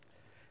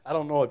I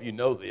don't know if you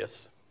know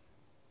this,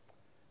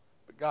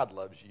 but God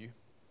loves you.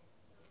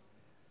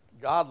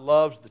 God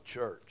loves the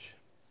church.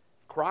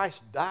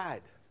 Christ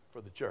died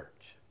for the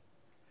church.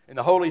 And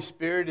the Holy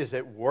Spirit is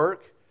at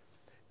work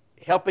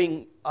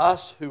helping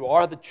us who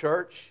are the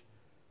church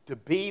to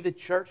be the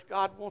church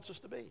God wants us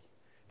to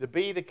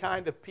be the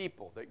kind of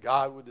people that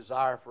God would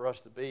desire for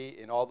us to be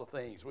in all the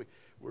things.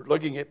 We're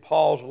looking at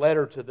Paul's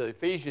letter to the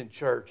Ephesian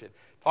church and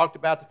talked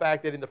about the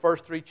fact that in the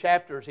first 3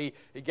 chapters he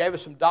gave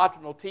us some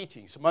doctrinal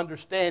teaching, some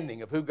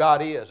understanding of who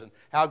God is and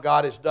how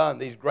God has done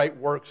these great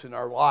works in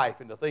our life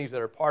and the things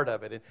that are part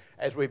of it. And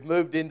as we've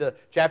moved into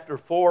chapter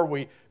 4,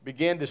 we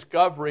begin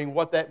discovering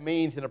what that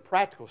means in a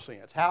practical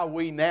sense, how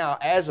we now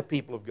as a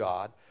people of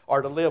God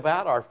are to live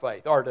out our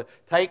faith, are to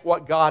take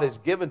what God has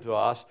given to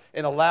us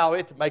and allow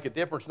it to make a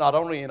difference not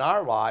only in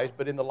our lives,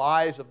 but in the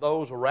lives of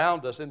those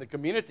around us in the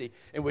community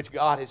in which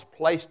God has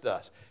placed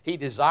us. He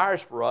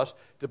desires for us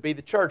to be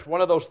the church.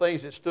 One of those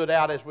things that stood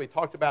out as we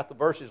talked about the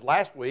verses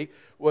last week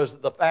was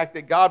the fact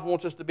that God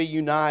wants us to be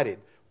united,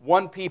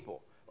 one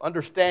people,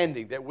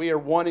 understanding that we are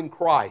one in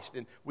Christ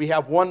and we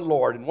have one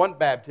Lord and one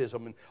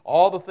baptism and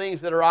all the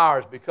things that are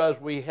ours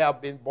because we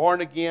have been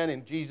born again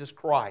in Jesus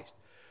Christ.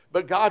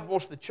 But God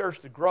wants the church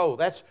to grow.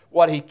 That's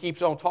what He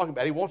keeps on talking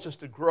about. He wants us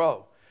to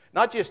grow.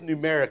 Not just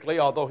numerically,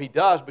 although He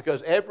does,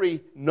 because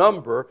every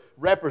number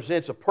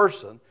represents a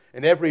person,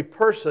 and every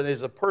person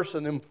is a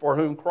person for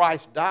whom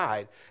Christ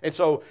died. And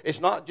so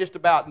it's not just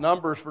about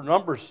numbers for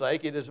numbers'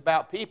 sake. It is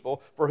about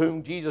people for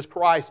whom Jesus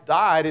Christ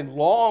died and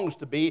longs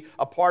to be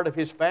a part of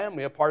His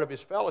family, a part of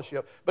His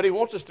fellowship. But He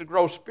wants us to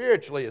grow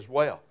spiritually as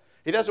well.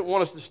 He doesn't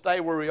want us to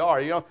stay where we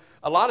are. You know,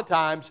 a lot of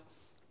times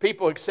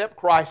people accept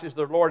Christ as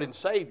their Lord and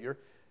Savior,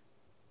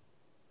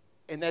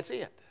 and that's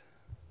it.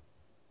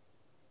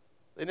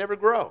 They never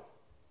grow.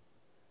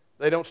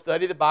 They don't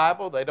study the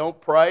Bible. They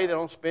don't pray. They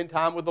don't spend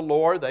time with the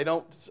Lord. They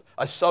don't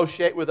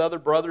associate with other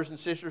brothers and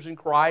sisters in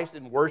Christ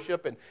and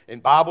worship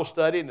and Bible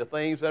study and the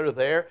things that are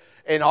there.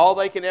 And all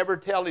they can ever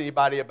tell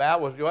anybody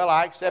about was, well,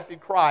 I accepted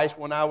Christ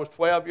when I was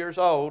 12 years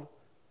old.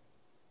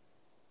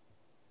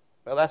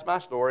 Well, that's my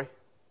story.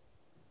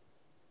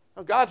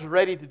 Well, God's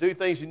ready to do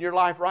things in your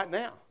life right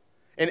now.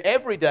 And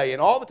every day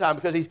and all the time,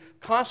 because He's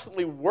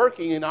constantly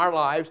working in our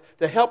lives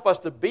to help us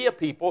to be a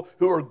people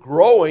who are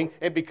growing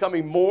and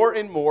becoming more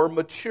and more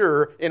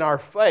mature in our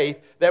faith,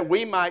 that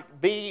we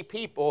might be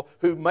people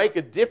who make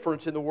a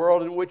difference in the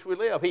world in which we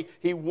live.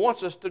 He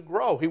wants us to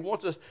grow. He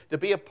wants us to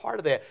be a part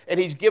of that. And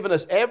He's given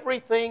us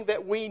everything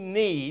that we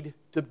need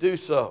to do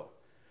so.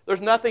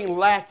 There's nothing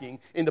lacking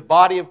in the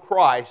body of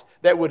Christ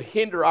that would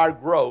hinder our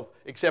growth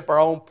except our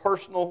own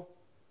personal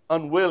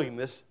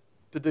unwillingness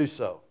to do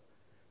so.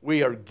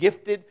 We are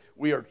gifted.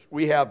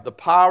 We have the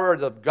power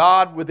of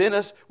God within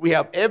us. We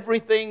have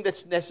everything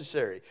that's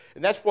necessary.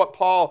 And that's what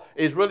Paul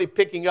is really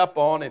picking up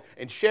on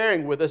and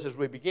sharing with us as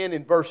we begin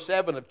in verse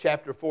 7 of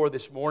chapter 4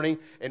 this morning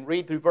and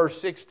read through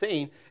verse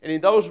 16. And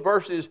in those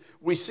verses,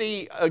 we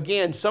see,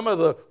 again, some of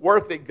the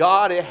work that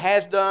God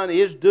has done,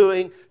 is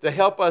doing to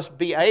help us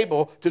be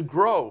able to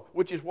grow,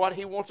 which is what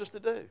He wants us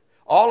to do.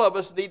 All of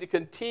us need to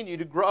continue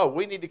to grow.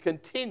 We need to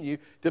continue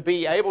to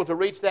be able to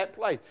reach that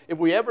place. If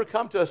we ever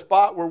come to a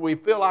spot where we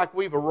feel like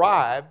we've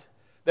arrived,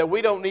 that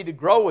we don't need to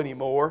grow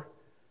anymore,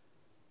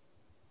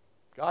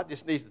 God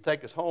just needs to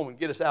take us home and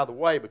get us out of the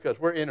way,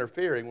 because we're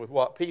interfering with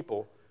what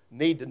people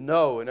need to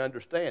know and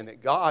understand,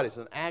 that God is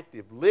an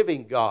active,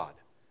 living God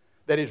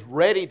that is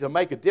ready to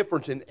make a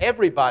difference in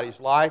everybody's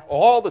life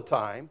all the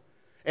time,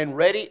 and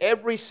ready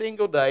every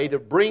single day to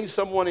bring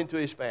someone into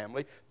His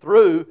family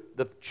through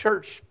the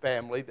church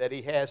family that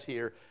He has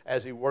here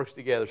as He works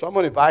together. So I'm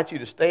going to invite you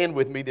to stand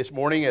with me this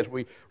morning as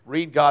we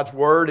read God's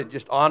Word and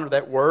just honor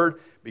that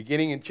Word,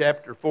 beginning in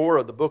chapter 4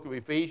 of the book of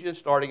Ephesians,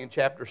 starting in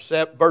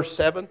verse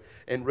 7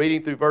 and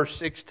reading through verse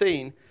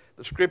 16.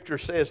 The Scripture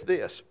says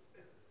this: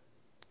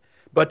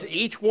 "But to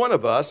each one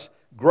of us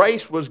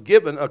grace was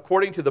given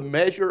according to the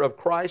measure of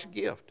Christ's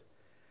gift.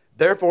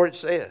 Therefore it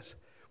says,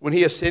 when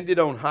He ascended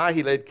on high,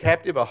 He led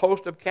captive a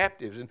host of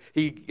captives, and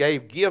He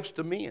gave gifts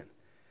to men."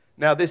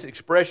 Now this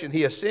expression,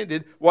 He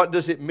ascended, what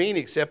does it mean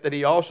except that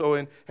He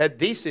also had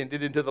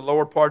descended into the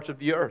lower parts of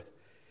the earth?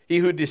 He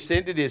who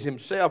descended is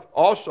Himself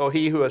also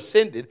He who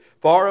ascended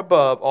far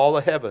above all the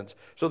heavens,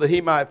 so that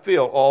He might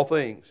fill all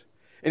things.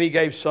 And He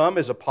gave some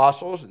as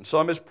apostles, and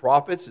some as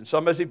prophets, and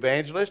some as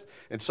evangelists,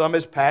 and some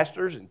as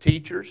pastors and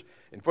teachers,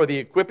 and for the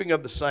equipping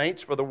of the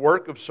saints, for the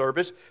work of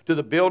service, to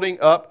the building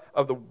up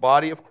of the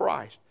body of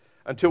Christ,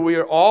 until we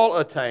are all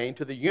attained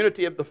to the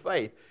unity of the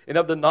faith and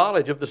of the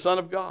knowledge of the Son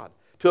of God,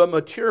 to a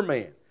mature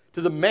man,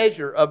 to the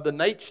measure of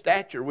the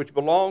stature which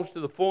belongs to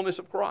the fullness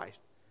of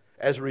Christ.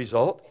 As a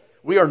result,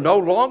 we are no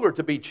longer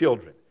to be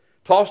children,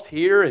 tossed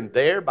here and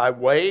there by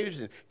waves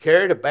and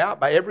carried about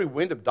by every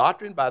wind of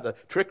doctrine, by the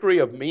trickery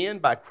of men,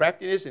 by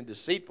craftiness and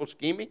deceitful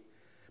scheming.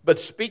 But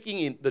speaking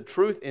in the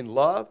truth in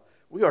love,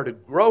 we are to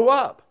grow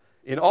up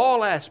in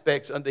all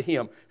aspects unto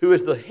Him who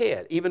is the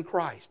head, even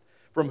Christ,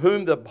 from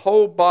whom the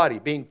whole body,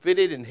 being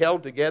fitted and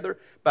held together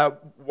by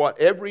what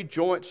every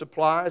joint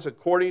supplies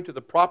according to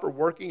the proper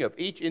working of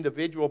each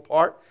individual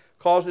part,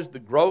 causes the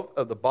growth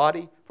of the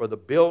body for the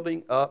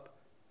building up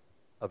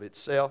of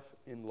itself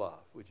in love.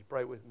 Would you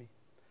pray with me?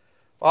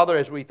 Father,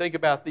 as we think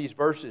about these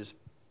verses,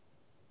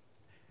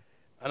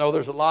 I know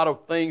there's a lot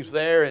of things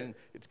there, and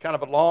it's kind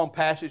of a long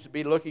passage to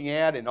be looking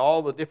at, and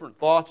all the different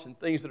thoughts and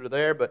things that are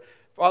there. But,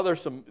 Father,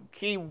 there's some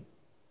key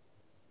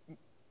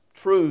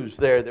truths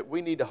there that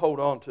we need to hold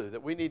on to,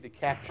 that we need to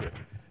capture,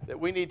 that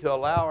we need to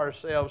allow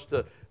ourselves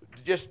to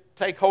just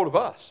take hold of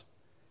us.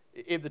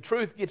 If the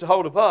truth gets a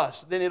hold of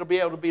us, then it'll be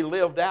able to be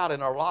lived out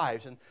in our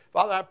lives. And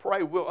Father, I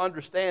pray we'll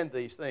understand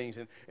these things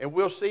and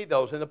we'll see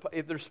those. And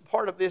if there's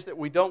part of this that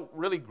we don't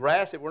really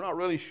grasp, if we're not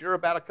really sure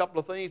about a couple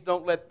of things,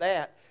 don't let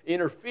that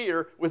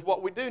interfere with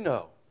what we do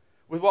know,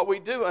 with what we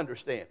do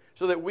understand,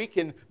 so that we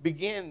can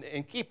begin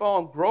and keep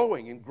on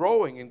growing and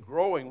growing and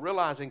growing,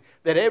 realizing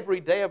that every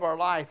day of our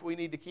life we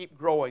need to keep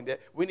growing,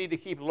 that we need to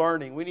keep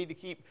learning, we need to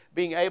keep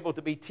being able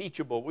to be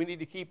teachable, we need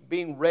to keep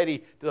being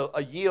ready to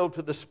yield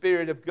to the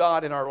Spirit of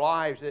God in our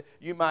lives, that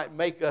you might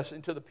make us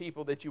into the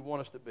people that you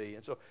want us to be.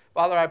 And so,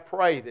 Father, I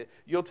pray that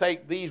you'll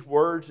take these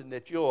words and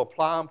that you'll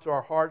apply them to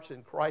our hearts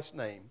in Christ's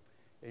name.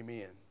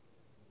 Amen.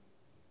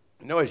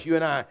 You know, as you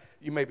and I,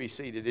 you may be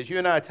seated, as you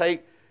and I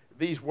take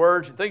these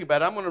words and think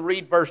about it, I'm going to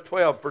read verse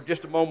 12 for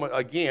just a moment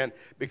again,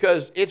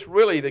 because it's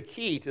really the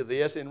key to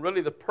this and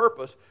really the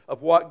purpose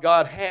of what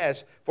God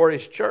has for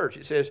His church.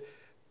 It says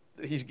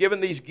He's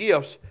given these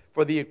gifts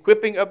for the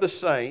equipping of the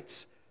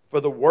saints, for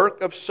the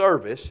work of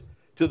service,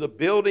 to the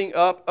building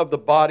up of the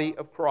body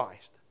of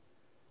Christ.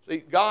 See,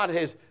 God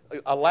has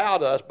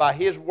allowed us, by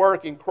His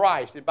work in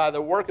Christ and by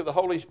the work of the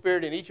Holy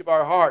Spirit in each of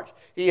our hearts,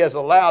 He has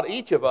allowed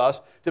each of us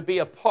to be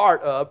a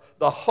part of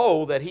the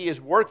whole that He is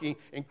working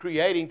and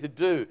creating to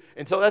do.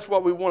 And so that's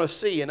what we want to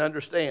see and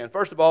understand.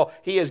 First of all,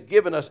 He has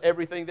given us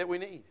everything that we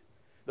need.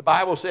 The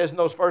Bible says in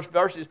those first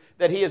verses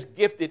that He has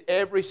gifted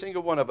every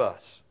single one of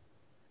us.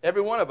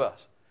 Every one of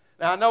us.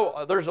 Now, I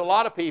know there's a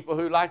lot of people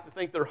who like to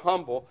think they're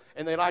humble,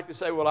 and they like to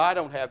say, well, I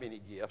don't have any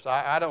gifts.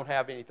 I don't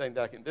have anything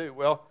that I can do.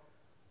 Well,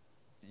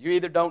 you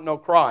either don't know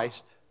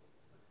Christ,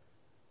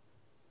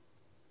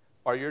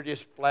 or you're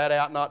just flat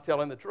out not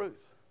telling the truth.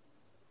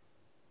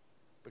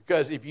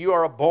 Because if you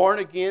are a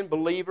born-again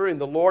believer in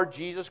the Lord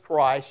Jesus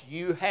Christ,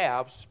 you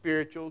have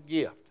spiritual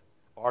gift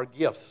or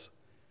gifts.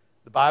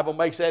 The Bible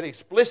makes that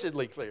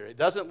explicitly clear. It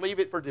doesn't leave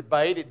it for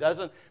debate. It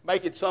doesn't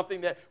make it something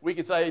that we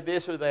can say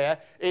this or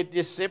that. It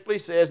just simply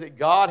says that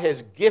God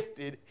has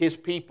gifted His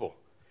people.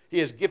 He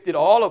has gifted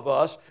all of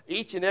us,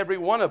 each and every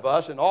one of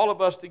us, and all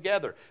of us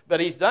together. But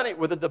He's done it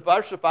with a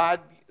diversified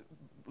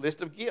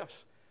list of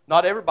gifts.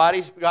 Not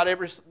everybody's got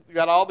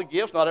all the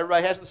gifts. Not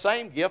everybody has the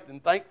same gift,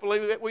 and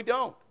thankfully that we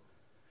don't.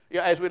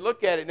 As we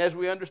look at it and as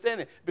we understand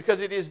it,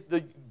 because it is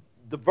the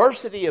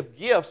diversity of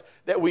gifts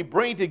that we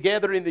bring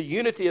together in the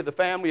unity of the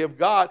family of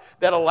God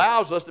that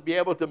allows us to be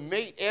able to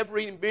meet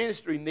every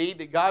ministry need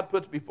that God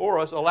puts before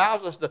us,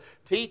 allows us to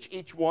teach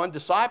each one,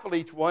 disciple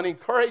each one,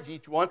 encourage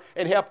each one,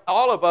 and help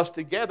all of us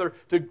together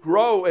to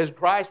grow as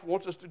Christ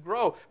wants us to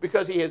grow,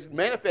 because He has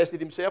manifested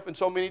Himself in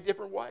so many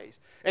different ways.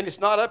 And it's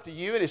not up to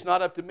you and it's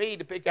not up to me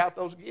to pick out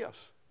those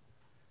gifts.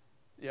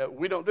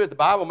 We don't do it. The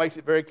Bible makes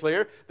it very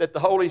clear that the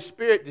Holy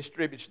Spirit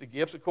distributes the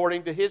gifts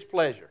according to His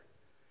pleasure.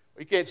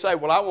 You can't say,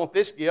 well, I want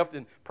this gift,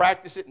 and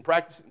practice it and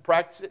practice it and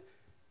practice it,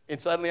 and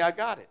suddenly I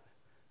got it.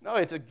 No,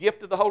 it's a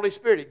gift of the Holy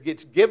Spirit. It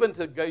gets given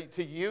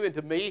to you and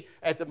to me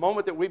at the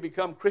moment that we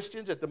become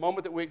Christians, at the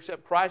moment that we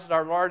accept Christ as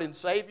our Lord and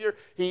Savior.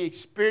 He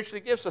spiritually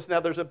gives us. Now,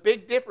 there's a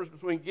big difference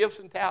between gifts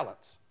and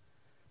talents.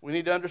 We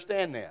need to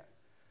understand that.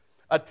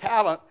 A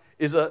talent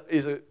is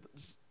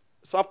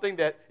something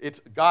that it's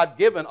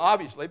God-given,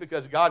 obviously,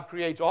 because God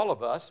creates all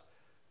of us.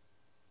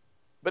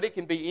 But it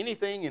can be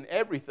anything and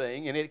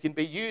everything, and it can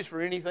be used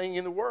for anything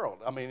in the world.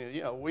 I mean,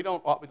 a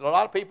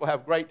lot of people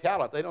have great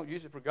talent. They don't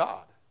use it for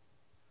God.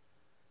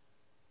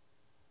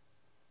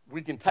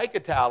 We can take a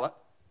talent,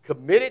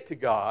 commit it to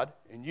God,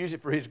 and use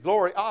it for His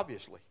glory,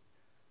 obviously.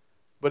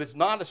 But it's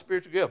not a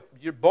spiritual gift.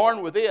 You're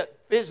born with it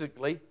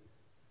physically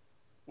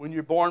when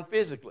you're born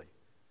physically.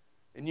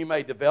 And you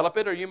may develop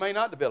it or you may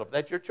not develop it.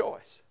 That's your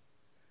choice.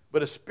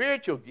 But a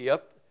spiritual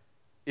gift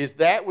is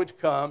that which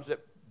comes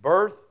at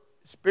birth,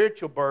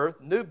 spiritual birth,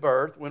 new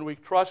birth, when we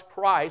trust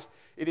Christ.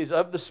 It is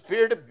of the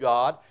Spirit of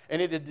God, and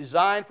it is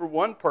designed for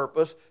one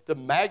purpose: to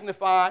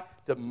magnify,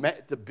 to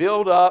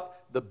build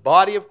up the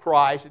body of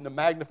Christ and to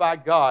magnify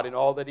God in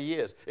all that He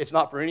is. It's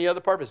not for any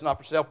other purpose. It's not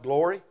for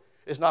self-glory.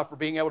 It's not for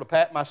being able to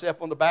pat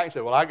myself on the back and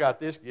say, well, I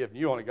got this gift and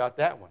you only got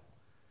that one.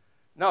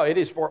 No, it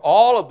is for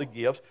all of the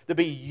gifts to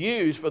be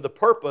used for the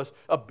purpose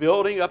of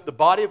building up the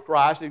body of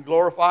Christ and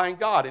glorifying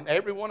God. And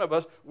every one of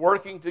us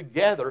working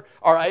together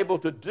are able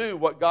to do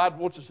what God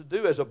wants us to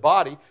do as a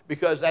body,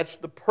 because that's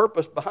the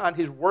purpose behind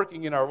His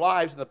working in our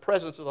lives and the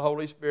presence of the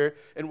Holy Spirit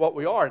in what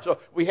we are. And so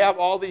we have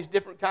all these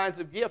different kinds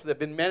of gifts that have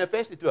been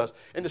manifested to us.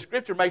 And the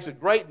Scripture makes a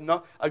great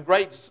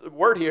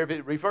word here.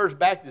 It refers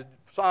back to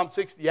Psalm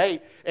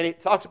 68, and it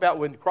talks about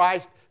when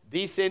Christ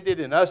descended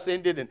and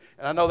ascended, and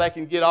I know that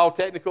can get all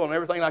technical and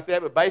everything like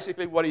that, but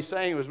basically what he's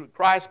saying was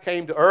Christ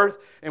came to earth,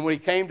 and when he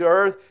came to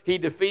earth, he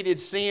defeated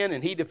sin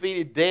and he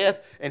defeated death,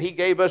 and he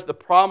gave us the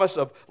promise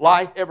of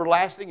life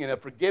everlasting and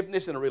of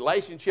forgiveness and a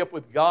relationship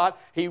with God.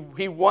 He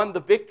won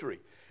the victory.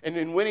 And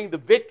in winning the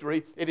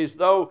victory, it is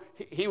though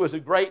he was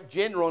a great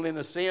general in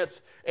a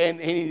sense, and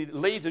he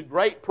leads a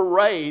great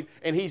parade,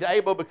 and he's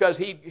able, because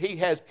he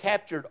has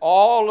captured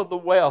all of the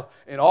wealth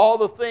and all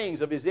the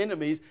things of his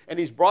enemies, and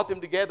he's brought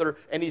them together,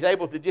 and he's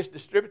able to just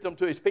distribute them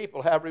to his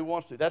people however he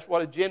wants to. That's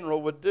what a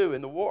general would do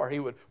in the war. He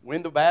would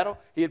win the battle,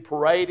 he'd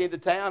parade into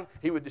town,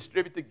 he would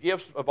distribute the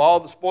gifts of all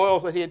the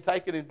spoils that he had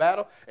taken in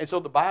battle, and so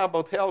the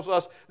Bible tells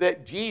us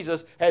that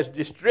Jesus has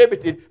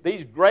distributed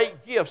these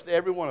great gifts to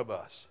every one of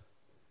us.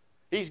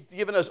 He's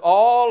given us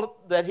all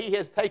that he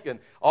has taken,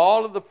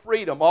 all of the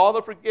freedom, all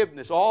the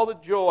forgiveness, all the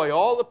joy,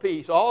 all the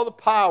peace, all the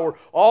power,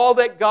 all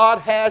that God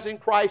has in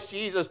Christ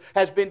Jesus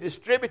has been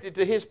distributed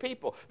to his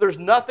people. There's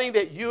nothing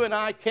that you and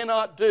I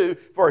cannot do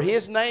for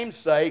his name's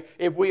sake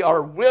if we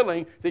are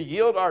willing to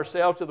yield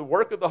ourselves to the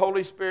work of the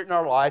Holy Spirit in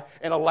our life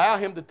and allow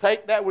him to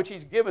take that which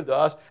he's given to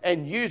us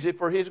and use it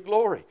for his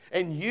glory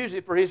and use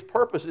it for his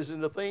purposes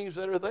and the things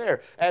that are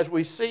there as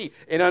we see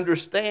and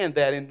understand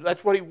that. And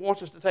that's what he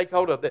wants us to take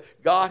hold of,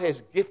 that God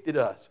has gifted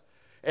us,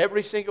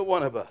 every single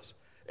one of us.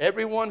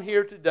 Everyone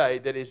here today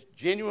that is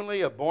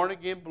genuinely a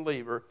born-again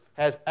believer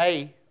has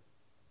a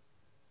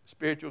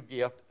spiritual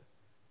gift,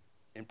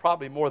 and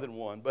probably more than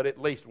one, but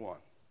at least one.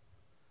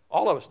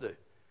 All of us do.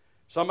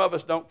 Some of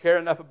us don't care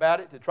enough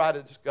about it to try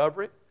to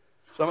discover it.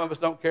 Some of us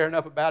don't care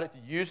enough about it to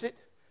use it.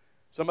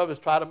 Some of us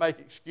try to make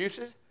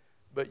excuses,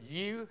 but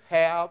you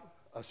have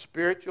a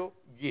spiritual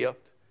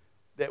gift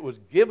that was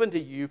given to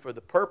you for the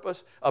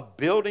purpose of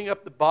building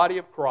up the body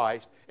of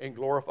Christ and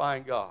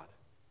glorifying God.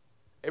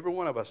 Every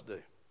one of us do.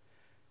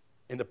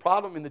 And the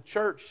problem in the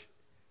church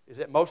is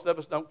that most of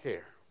us don't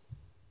care.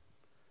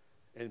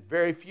 And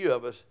very few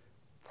of us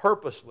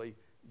purposely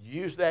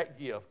use that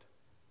gift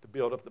to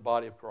build up the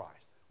body of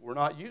Christ. We're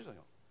not using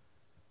them.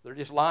 They're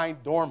just lying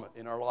dormant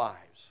in our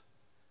lives.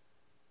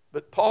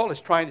 But Paul is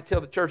trying to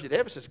tell the church at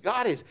Ephesus,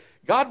 God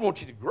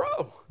wants you to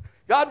grow.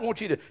 God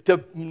wants you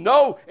to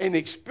know and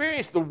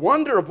experience the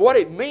wonder of what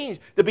it means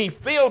to be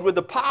filled with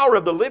the power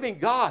of the living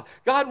God.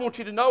 God wants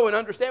you to know and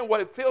understand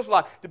what it feels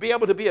like to be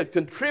able to be a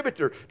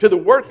contributor to the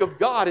work of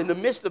God in the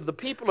midst of the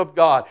people of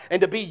God and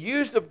to be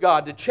used of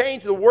God to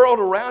change the world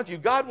around you.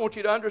 God wants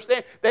you to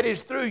understand that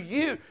it's through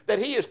you that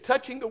he is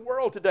touching the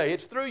world today.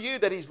 It's through you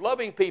that he's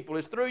loving people.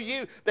 It's through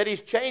you that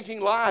he's changing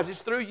lives.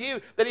 It's through you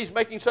that he's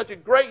making such a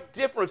great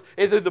difference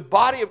in the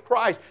body of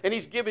Christ. And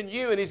he's given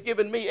you and he's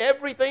given me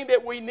everything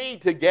that we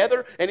need together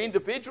and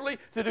individually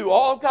to do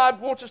all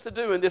God wants us to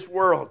do in this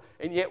world.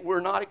 And yet we're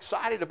not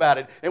excited about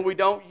it, and we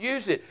don't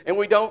use it, and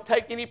we don't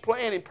take any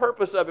plan and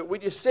purpose of it. We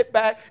just sit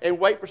back and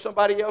wait for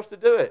somebody else to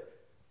do it.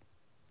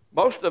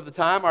 Most of the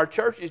time, our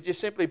churches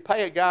just simply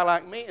pay a guy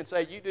like me and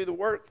say, you do the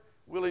work,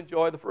 we'll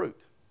enjoy the fruit.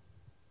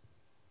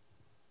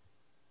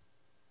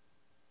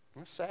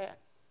 That's sad.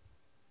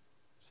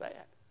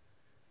 Sad.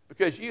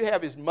 Because you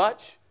have as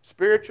much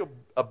spiritual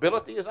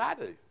ability as I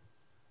do.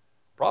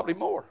 Probably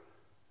more.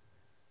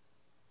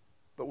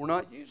 But we're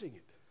not using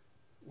it.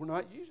 We're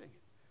not using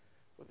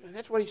it. And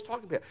that's what he's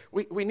talking about.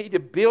 We need to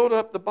build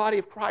up the body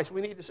of Christ.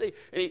 We need to see.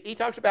 And he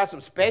talks about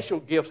some special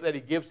gifts that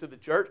he gives to the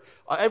church.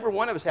 Every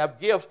one of us have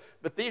gifts,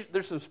 but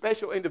there's some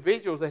special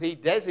individuals that he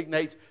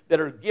designates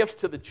that are gifts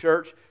to the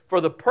church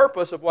for the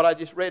purpose of what I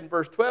just read in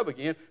verse 12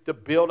 again, to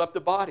build up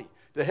the body,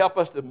 to help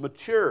us to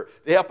mature,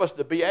 to help us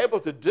to be able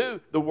to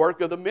do the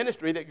work of the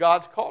ministry that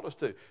God's called us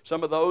to.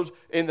 Some of those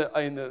in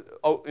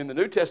the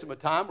New Testament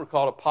time were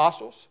called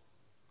apostles,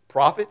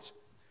 prophets.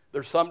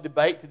 There's some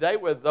debate today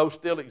whether those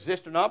still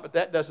exist or not, but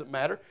that doesn't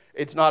matter.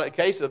 It's not a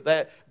case of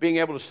that being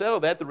able to settle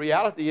that. The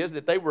reality is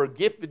that they were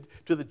gifted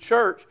to the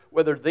church,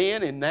 whether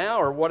then and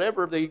now or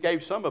whatever. They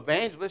gave some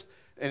evangelists,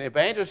 and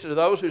evangelists are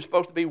those who are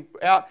supposed to be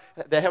out,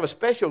 that have a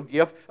special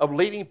gift of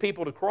leading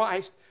people to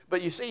Christ.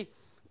 But you see,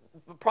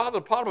 the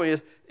problem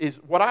is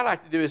what I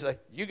like to do is say,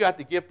 you got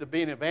the gift of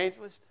being an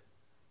evangelist.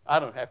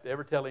 I don't have to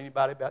ever tell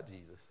anybody about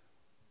Jesus.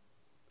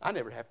 I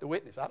never have to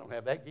witness. I don't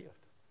have that gift.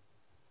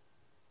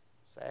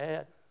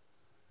 Sad.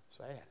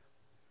 Sad.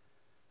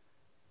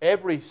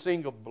 Every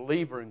single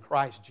believer in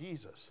Christ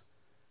Jesus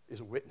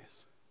is a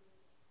witness.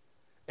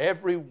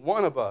 Every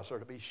one of us are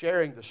to be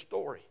sharing the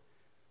story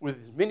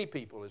with as many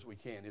people as we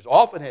can, as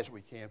often as we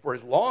can, for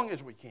as long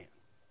as we can.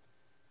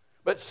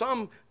 But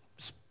some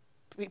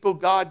people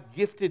God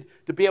gifted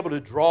to be able to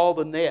draw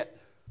the net.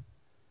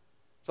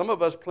 Some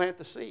of us plant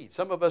the seed.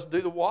 Some of us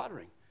do the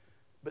watering.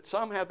 But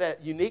some have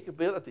that unique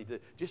ability to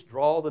just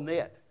draw the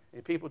net.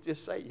 And people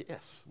just say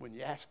yes when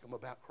you ask them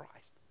about Christ.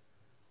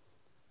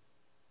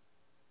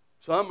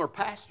 Some are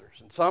pastors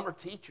and some are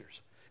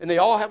teachers. And they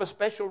all have a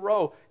special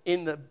role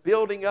in the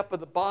building up of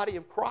the body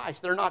of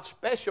Christ. They're not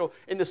special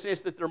in the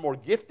sense that they're more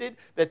gifted,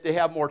 that they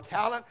have more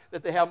talent,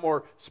 that they have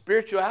more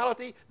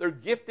spirituality. They're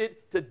gifted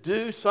to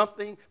do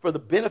something for the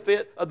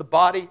benefit of the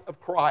body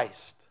of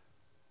Christ.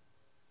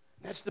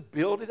 That's to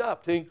build it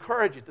up, to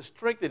encourage it, to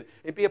strengthen it,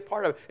 and be a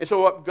part of it. And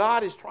so what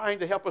God is trying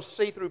to help us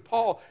see through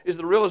Paul is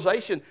the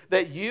realization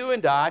that you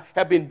and I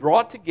have been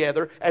brought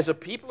together as a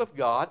people of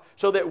God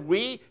so that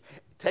we,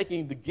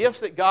 taking the gifts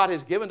that God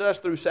has given to us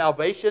through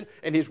salvation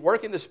and His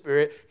work in the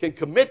Spirit, can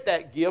commit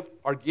that gift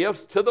or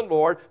gifts to the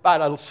Lord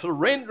by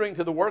surrendering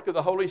to the work of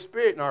the Holy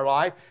Spirit in our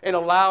life and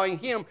allowing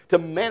Him to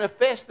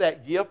manifest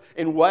that gift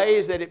in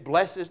ways that it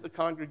blesses the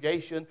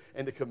congregation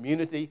and the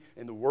community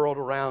and the world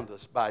around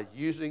us by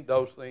using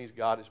those things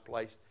God has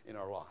placed in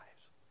our lives.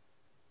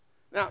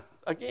 Now,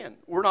 again,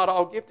 we're not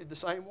all gifted the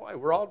same way.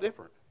 We're all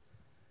different.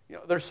 You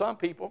know, there's some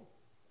people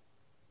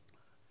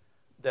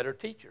that are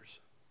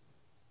teachers.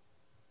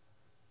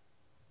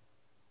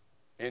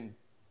 And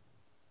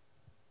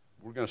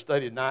we're going to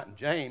study tonight in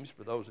James,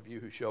 for those of you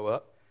who show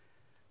up,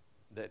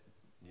 that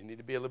you need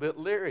to be a little bit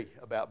leery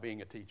about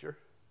being a teacher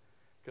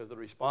because of the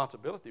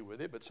responsibility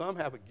with it. But some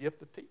have a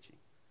gift of teaching.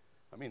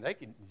 I mean,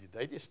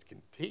 they just can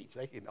teach.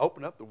 They can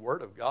open up the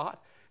Word of God,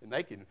 and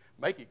they can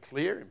make it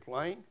clear and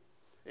plain,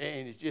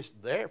 and it's just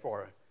there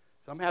for it.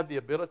 Some have the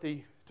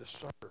ability to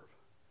serve,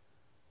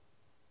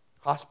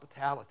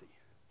 hospitality,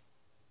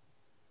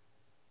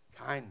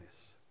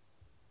 kindness,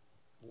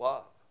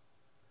 love.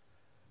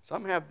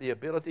 Some have the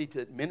ability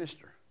to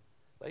administer.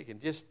 They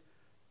can just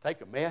take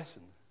a mess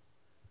and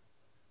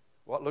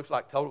what looks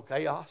like total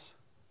chaos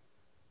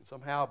and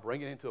somehow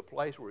bring it into a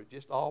place where it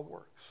just all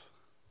works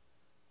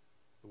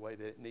the way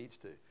that it needs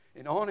to.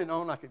 And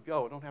on I could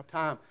go. I don't have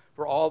time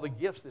for all the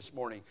gifts this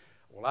morning.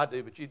 Well, I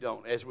do, but you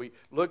don't. As we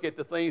look at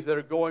the things that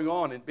are going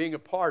on and being a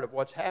part of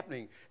what's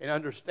happening and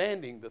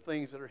understanding the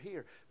things that are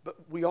here.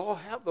 But we all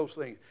have those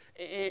things.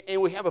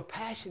 And we have a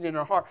passion in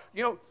our heart.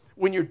 You know,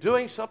 when you're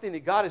doing something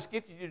that God has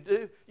gifted you to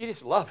do, you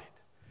just love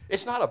it.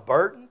 It's not a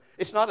burden.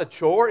 It's not a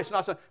chore. It's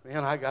not something,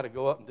 man, I got to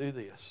go up and do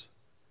this.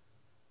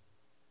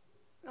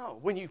 No,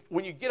 when you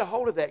get a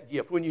hold of that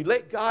gift, when you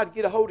let God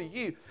get a hold of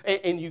you,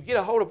 and you get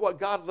a hold of what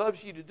God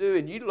loves you to do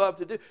and you love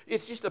to do,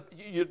 it's just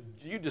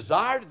you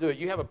desire to do it.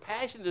 You have a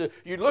passion to do it.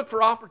 You look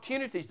for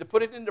opportunities to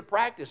put it into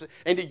practice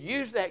and to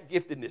use that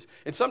giftedness.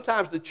 And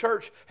sometimes the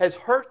church has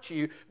hurt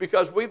you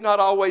because we've not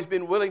always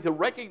been willing to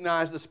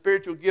recognize the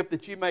spiritual gift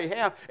that you may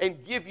have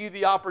and give you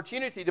the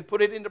opportunity to put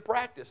it into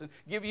practice and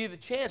give you the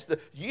chance to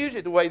use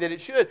it the way that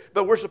it should.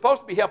 But we're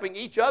supposed to be helping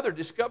each other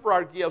discover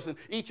our gifts and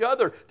each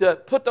other to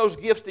put those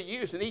gifts to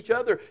use. And each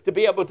other to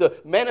be able to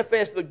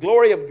manifest the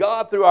glory of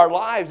God through our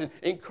lives and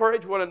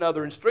encourage one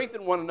another and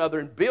strengthen one another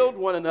and build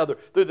one another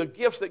through the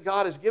gifts that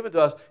God has given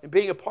to us and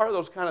being a part of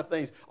those kind of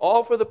things,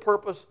 all for the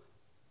purpose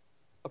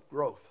of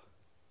growth.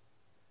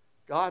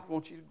 God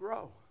wants you to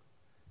grow.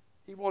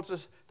 He wants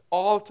us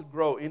all to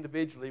grow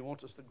individually. He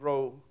wants us to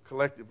grow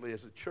collectively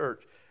as a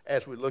church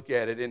as we look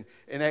at it.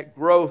 And that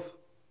growth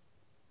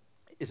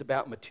is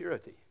about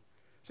maturity.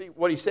 See,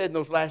 what he said in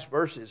those last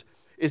verses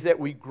is that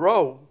we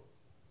grow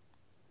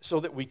so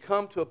that we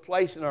come to a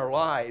place in our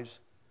lives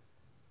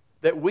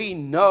that we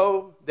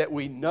know,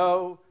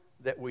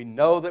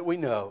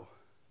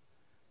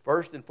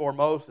 first and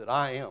foremost, that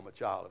I am a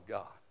child of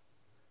God.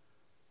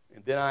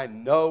 And then I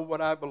know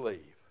what I believe.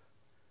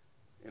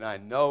 And I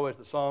know, as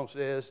the song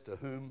says, to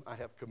whom I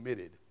have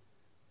committed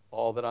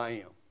all that I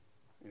am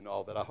and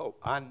all that I hope.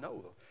 I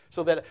know.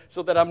 So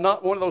that I'm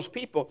not one of those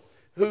people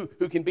who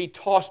can be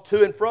tossed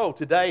to and fro.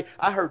 Today,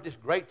 I heard this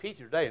great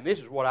teacher today, and this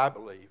is what I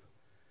believe.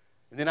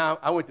 And then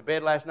I went to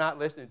bed last night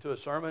listening to a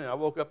sermon, and I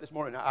woke up this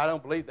morning, and I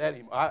don't believe that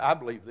anymore. I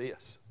believe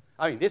this.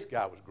 I mean, this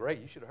guy was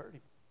great. You should have heard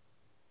him.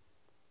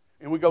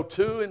 And we go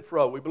to and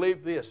fro. We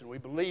believe this, and we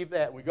believe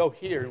that. And we go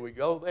here, and we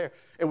go there.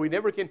 And we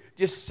never can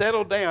just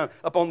settle down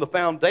upon the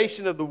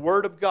foundation of the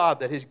Word of God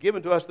that has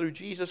given to us through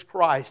Jesus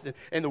Christ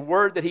and the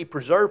Word that He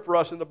preserved for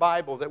us in the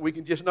Bible, that we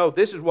can just know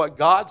this is what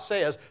God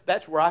says.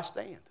 That's where I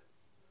stand.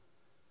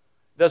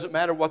 It doesn't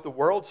matter what the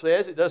world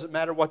says. It doesn't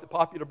matter what the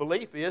popular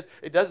belief is.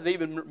 It doesn't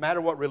even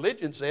matter what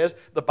religion says.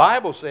 The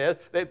Bible says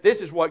that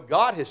this is what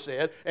God has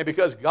said, and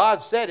because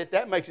God said it,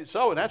 that makes it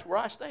so, and that's where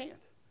I stand.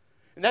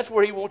 And that's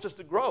where He wants us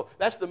to grow.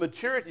 That's the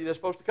maturity that's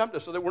supposed to come to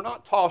us so that we're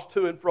not tossed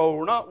to and fro.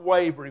 We're not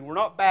wavering. We're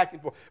not back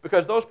and forth.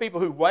 Because those people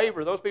who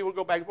waver, those people who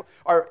go back and forth,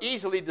 are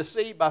easily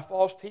deceived by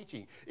false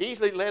teaching,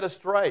 easily led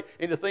astray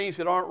into things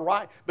that aren't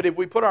right. But if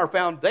we put our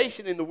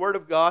foundation in the Word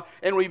of God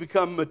and we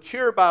become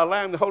mature by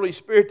allowing the Holy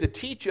Spirit to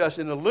teach us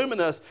and illumine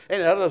us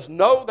and let us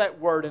know that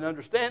Word and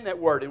understand that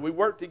Word, and we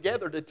work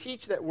together to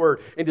teach that Word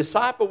and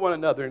disciple one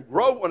another and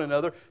grow one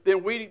another,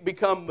 then we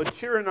become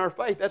mature in our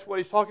faith. That's what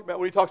He's talking about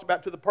when He talks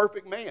about to the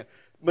perfect man.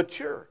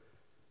 Mature.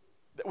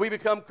 We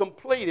become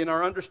complete in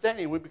our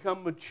understanding. We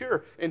become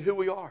mature in who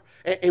we are.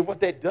 And what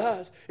that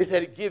does is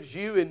that it gives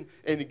you and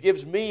it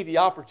gives me the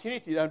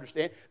opportunity to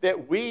understand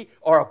that we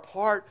are a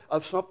part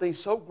of something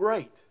so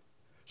great,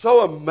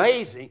 so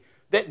amazing,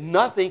 that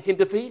nothing can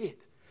defeat it,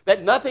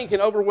 that nothing can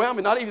overwhelm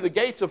it. Not even the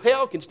gates of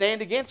hell can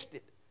stand against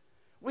it.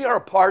 We are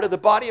a part of the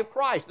body of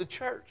Christ, the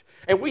church.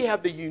 And we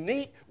have the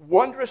unique,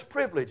 wondrous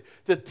privilege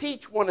to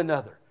teach one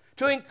another,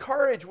 to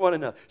encourage one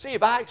another. See,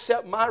 if I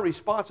accept my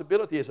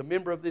responsibility as a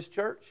member of this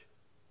church,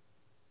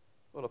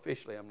 Well,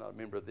 officially I'm not a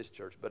member of this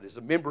church, but as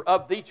a member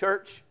of the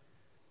church,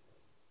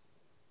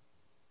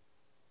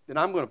 then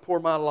I'm going to pour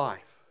my life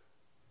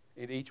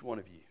into each one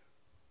of you.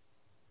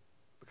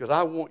 Because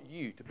I want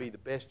you to be the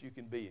best you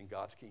can be in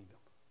God's kingdom.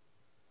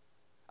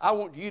 I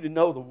want you to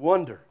know the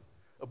wonder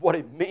of what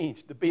it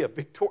means to be a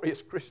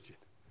victorious Christian.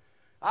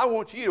 I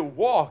want you to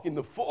walk in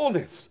the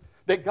fullness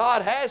that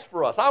God has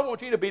for us. I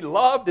want you to be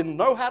loved and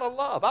know how to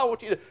love. I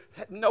want you to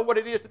know what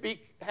it is to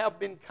have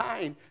been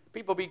kind.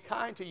 People be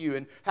kind to you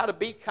and how to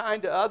be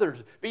kind to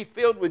others. Be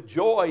filled with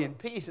joy and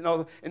peace and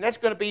all. And that's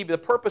going to be the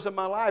purpose of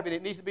my life, and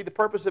it needs to be the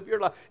purpose of your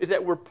life, is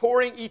that we're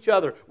pouring each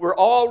other. We're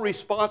all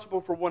responsible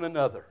for one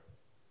another.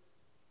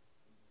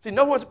 See,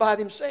 no one's by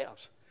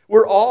themselves.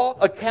 We're all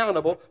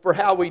accountable for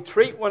how we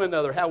treat one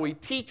another, how we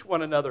teach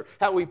one another,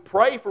 how we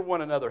pray for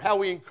one another, how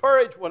we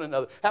encourage one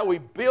another, how we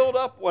build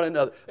up one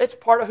another. It's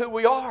part of who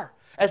we are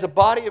as a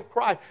body of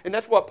Christ. And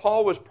that's what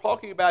Paul was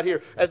talking about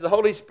here as the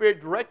Holy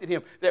Spirit directed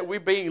him, that we're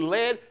being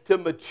led to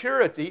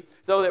maturity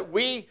so that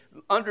we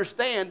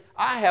understand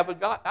I have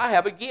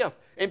a gift.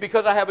 And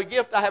because I have a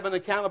gift, I have an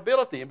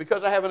accountability. And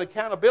because I have an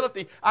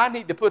accountability, I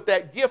need to put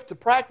that gift to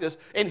practice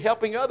in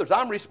helping others.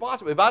 I'm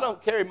responsible. If I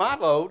don't carry my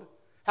load,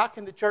 how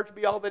can the church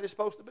be all that it's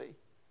supposed to be?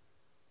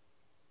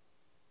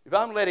 If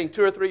I'm letting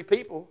 2 or 3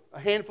 people, a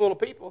handful of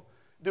people,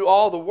 do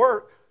all the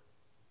work,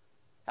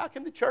 how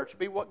can the church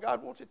be what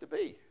God wants it to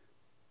be?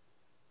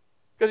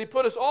 Because He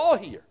put us all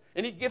here,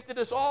 and He gifted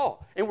us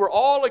all. And we're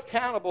all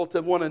accountable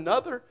to one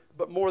another,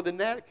 but more than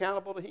that,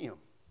 accountable to Him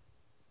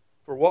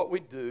for what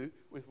we do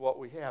with what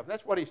we have.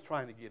 That's what He's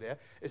trying to get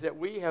at, is that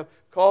we have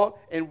called,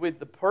 and with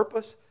the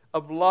purpose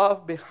of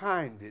love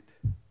behind it,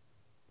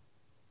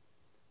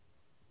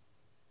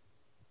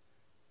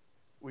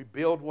 we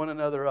build one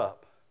another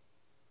up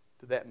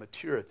to that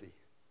maturity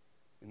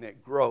and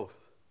that growth.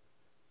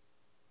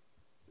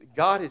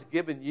 God has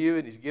given you,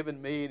 and He's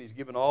given me, and He's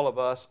given all of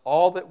us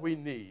all that we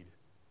need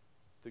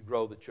to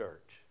grow the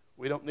church.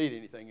 We don't need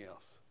anything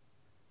else.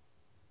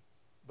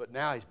 But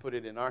now He's put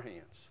it in our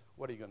hands.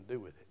 What are you going to do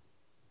with it?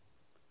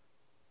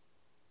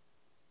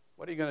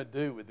 What are you going to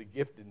do with the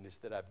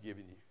giftedness that I've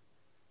given you?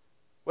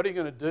 What are you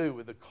going to do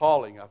with the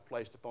calling I've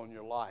placed upon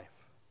your life?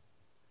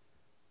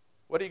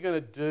 What are you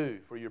going to do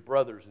for your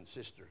brothers and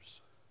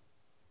sisters?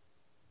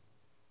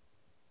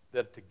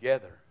 That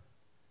together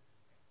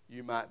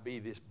you might be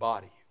this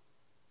body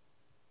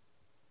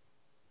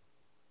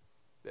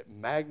that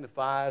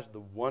magnifies the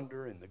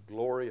wonder and the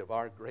glory of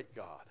our great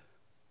God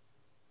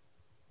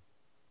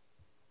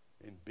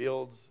and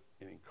builds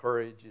and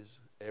encourages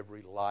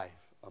every life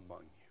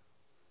among you.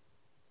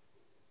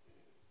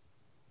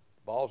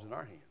 The ball's in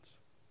our hands.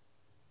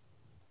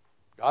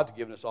 God's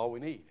given us all we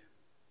need.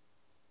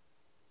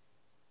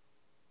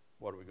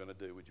 What are we going to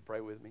do? Would you pray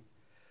with me?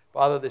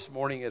 Father, this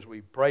morning as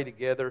we pray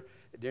together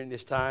during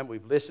this time,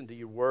 we've listened to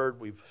your word.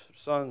 We've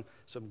sung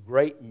some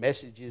great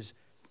messages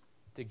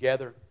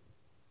together.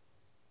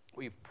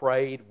 We've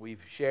prayed.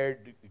 We've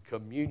shared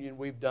communion.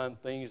 We've done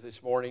things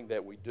this morning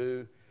that we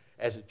do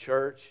as a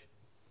church.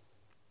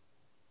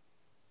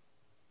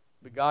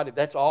 But God, if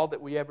that's all that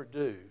we ever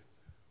do,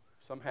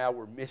 somehow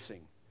we're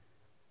missing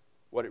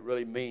what it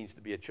really means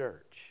to be a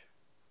church.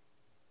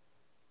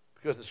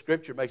 Because the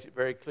Scripture makes it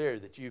very clear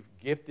that you've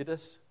gifted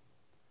us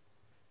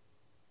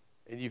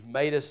and you've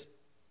made us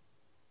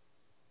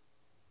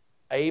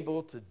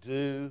able to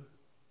do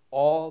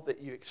all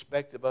that you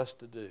expect of us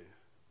to do.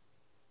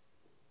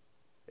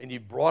 And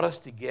you've brought us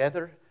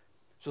together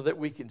so that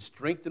we can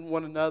strengthen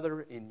one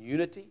another in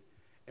unity,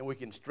 and we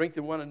can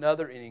strengthen one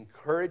another in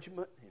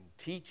encouragement, in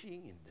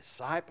teaching, in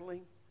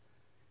discipling,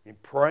 in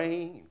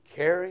praying, in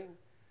caring,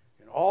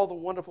 and all the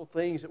wonderful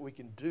things that we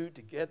can do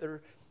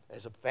together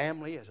as a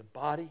family, as a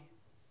body.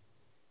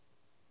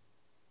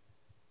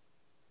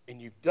 And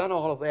you've done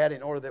all of that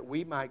in order that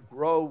we might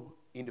grow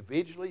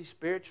individually,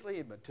 spiritually,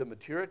 and to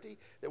maturity,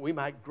 that we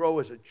might grow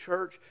as a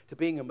church to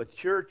being a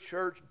mature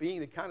church,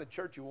 being the kind of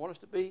church you want us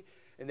to be,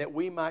 and that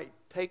we might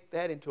take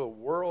that into a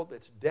world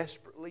that's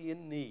desperately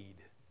in need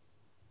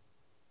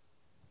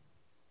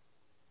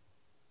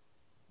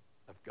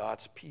of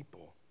God's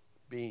people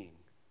being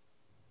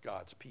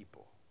God's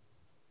people.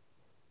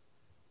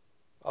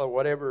 Father,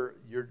 whatever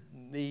your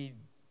need,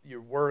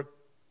 your work,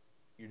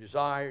 your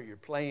desire, your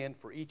plan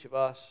for each of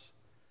us,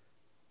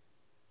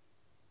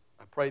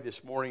 I pray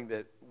this morning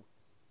that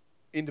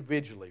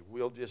individually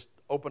we'll just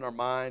open our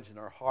minds and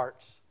our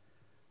hearts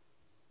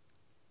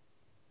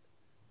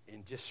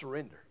and just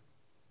surrender.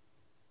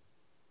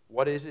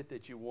 What is it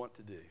that you want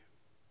to do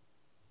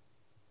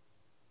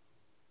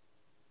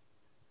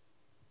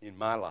in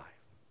my life?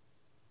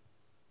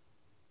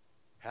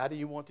 How do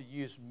you want to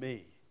use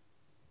me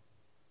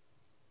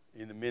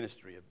in the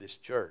ministry of this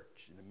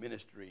church, in the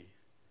ministry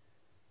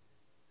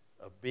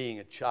of being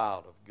a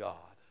child of God?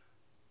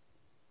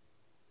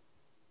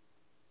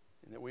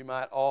 And that we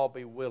might all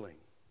be willing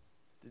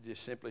to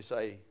just simply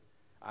say,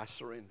 I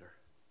surrender.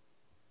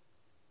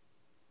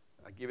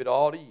 I give it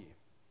all to you.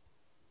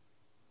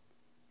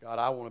 God,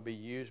 I want to be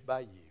used by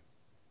you.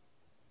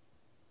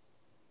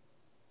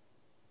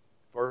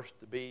 First,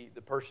 to be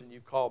the person you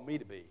called me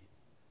to be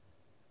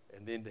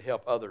and then to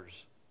help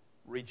others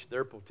reach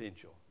their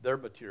potential, their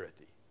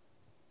maturity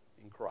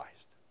in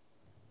Christ.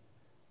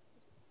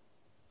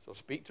 So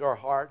speak to our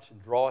hearts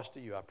and draw us to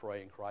you, I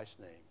pray, in Christ's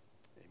name.